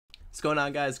What's going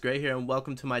on, guys? Gray here and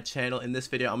welcome to my channel. In this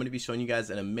video I'm going to be showing you guys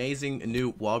an amazing new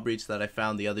wall breach that I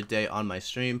found the other day on my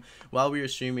stream while we were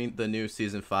streaming the new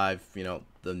season 5,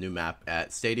 the new map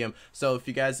at Stadium. So if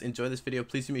you guys enjoy this video,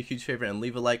 please do me a huge favor and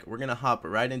leave a like. We're going to hop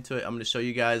right into it. I'm going to show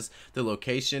you guys the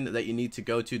location that you need to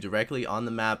go to directly on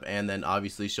the map, and then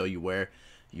obviously show you where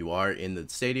you are in the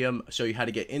stadium, show you how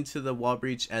to get into the wall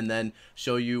breach, and then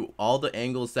show you all the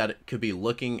angles that could be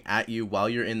looking at you while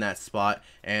you're in that spot,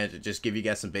 and just give you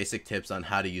guys some basic tips on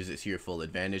how to use it to your full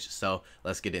advantage. So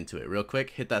let's get into it real quick.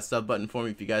 Hit that sub button for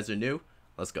me if you guys are new.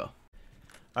 Let's go.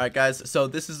 Alright guys, so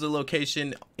this is the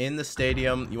location in the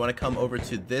stadium. You want to come over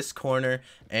to this corner,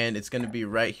 and it's going to be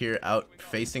right here out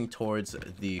facing towards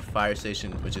the fire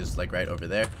station, which is like right over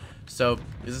there. So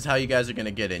this is how you guys are going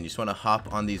to get in. You just want to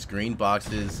hop on these green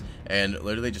boxes and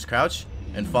literally just crouch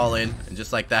and fall in, and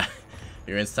just like that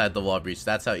you're inside the wall breach.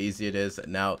 That's how easy it is.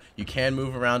 Now you can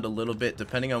move around a little bit.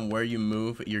 Depending on where you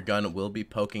move, your gun will be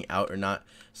poking out or not.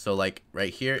 So like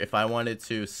right here, if I wanted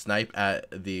to snipe at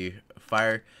the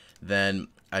fire, then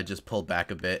I just pulled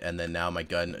back a bit, and then now my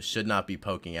gun should not be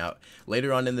poking out.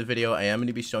 Later on in the video, I am going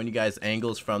to be showing you guys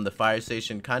angles from the fire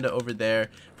station, kind of over there,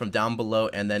 from down below,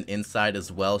 and then inside as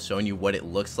well, showing you what it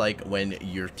looks like when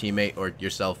your teammate or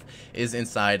yourself is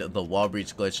inside the wall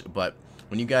breach glitch. But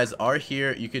when you guys are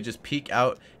here, you could just peek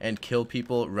out and kill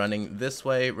people running this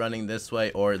way,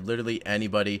 or literally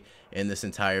anybody in this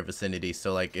entire vicinity.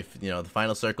 So like if the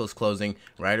final circle is closing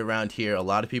right around here, a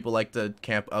lot of people like to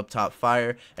camp up top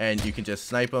fire, and you can just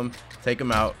snipe them, take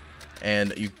them out,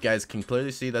 and you guys can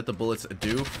clearly see that the bullets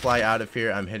do fly out of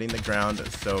here. I'm hitting the ground,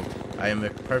 so I am a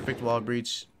perfect wall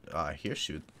breach. I hear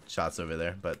shots over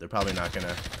there, but they're probably not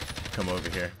gonna come over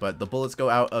here. But the bullets go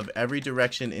out of every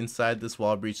direction inside this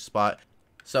wall breach spot.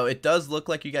 So it does look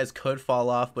like you guys could fall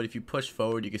off, but if you push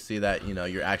forward, you can see that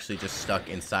you're actually just stuck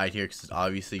inside here, because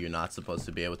obviously you're not supposed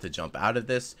to be able to jump out of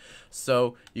this.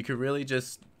 So you could really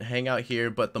just hang out here,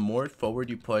 but the more forward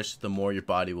you push, the more your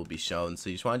body will be shown.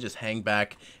 So you just want to just hang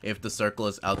back if the circle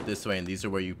is out this way, and these are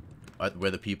where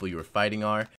the people you were fighting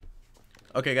are.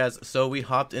 Okay guys, so we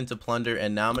hopped into plunder,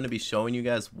 and now I'm going to be showing you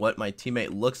guys what my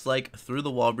teammate looks like through the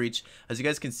wall breach. As you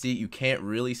guys can see, you can't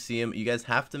really see him. You guys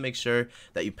have to make sure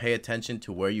that you pay attention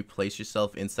to where you place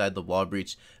yourself inside the wall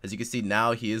breach. As you can see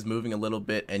now, he is moving a little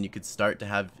bit, and you could start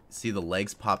to see the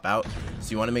legs pop out.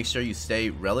 So you want to make sure you stay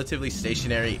relatively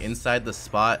stationary inside the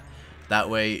spot. That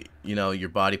way, your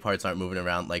body parts aren't moving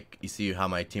around like you see how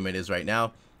my teammate is right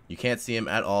now. You can't see him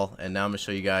at all. And now I'm going to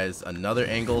show you guys another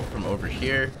angle from over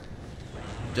here,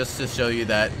 just to show you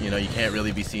that you can't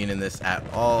really be seen in this at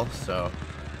all. So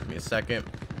give me a second.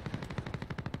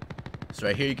 So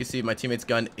right here you can see my teammate's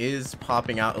gun is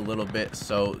popping out a little bit,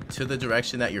 so to the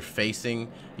direction that you're facing,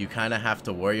 you kind of have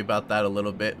to worry about that a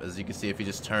little bit. As you can see, if he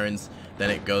just turns, then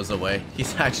it goes away.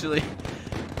 He's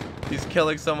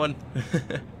killing someone.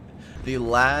 The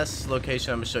last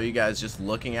location I'm going to show you guys, just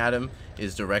looking at him,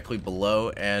 is directly below,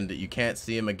 and you can't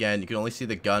see him again. You can only see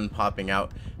the gun popping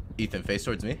out. Ethan, face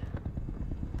towards me.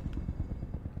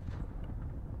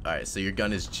 Alright, so your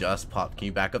gun is just popped. Can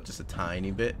you back up just a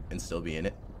tiny bit and still be in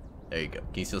it? There you go.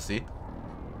 Can you still see?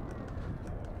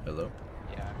 Hello?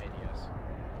 Yeah, I'm ADS.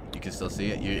 You can still see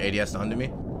it? You're ADS onto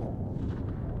me?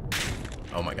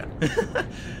 Oh my god.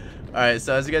 Alright,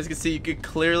 so as you guys can see, you could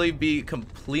clearly be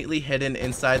completely hidden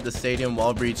inside the stadium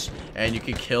wall breach, and you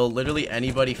could kill literally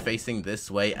anybody facing this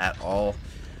way at all.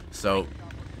 So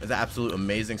it's an absolute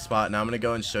amazing spot. Now I'm going to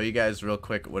go and show you guys real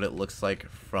quick what it looks like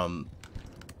from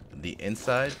the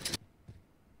inside.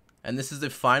 And this is the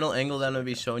final angle that I'm going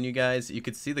to be showing you guys. You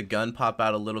could see the gun pop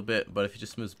out a little bit, but if he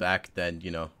just moves back, then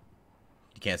you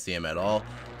can't see him at all.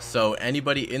 So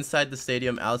anybody inside the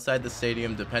stadium, outside the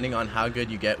stadium, depending on how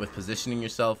good you get with positioning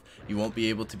yourself, you won't be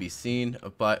able to be seen,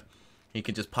 but he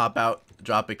can just pop out,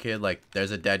 drop a kid. Like,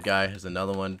 there's a dead guy, there's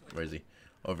another one. Where is he?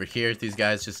 Over here. These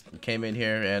guys just came in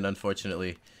here, and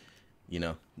unfortunately,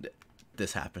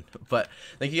 this happened. But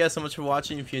thank you guys so much for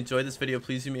watching. If you enjoyed this video,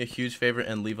 please do me a huge favor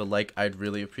and leave a like. I'd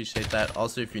really appreciate that.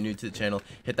 Also, if you're new to the channel,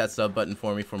 hit that sub button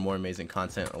for me for more amazing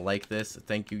content like this.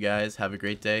 Thank you guys. Have a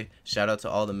great day. Shout out to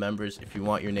all the members. If you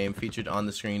want your name featured on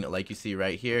the screen like you see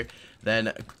right here,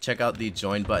 then check out the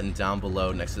join button down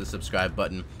below next to the subscribe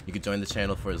button. You can join the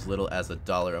channel for as little as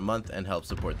 $1 a month and help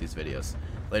support these videos.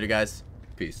 Later guys.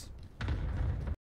 Peace.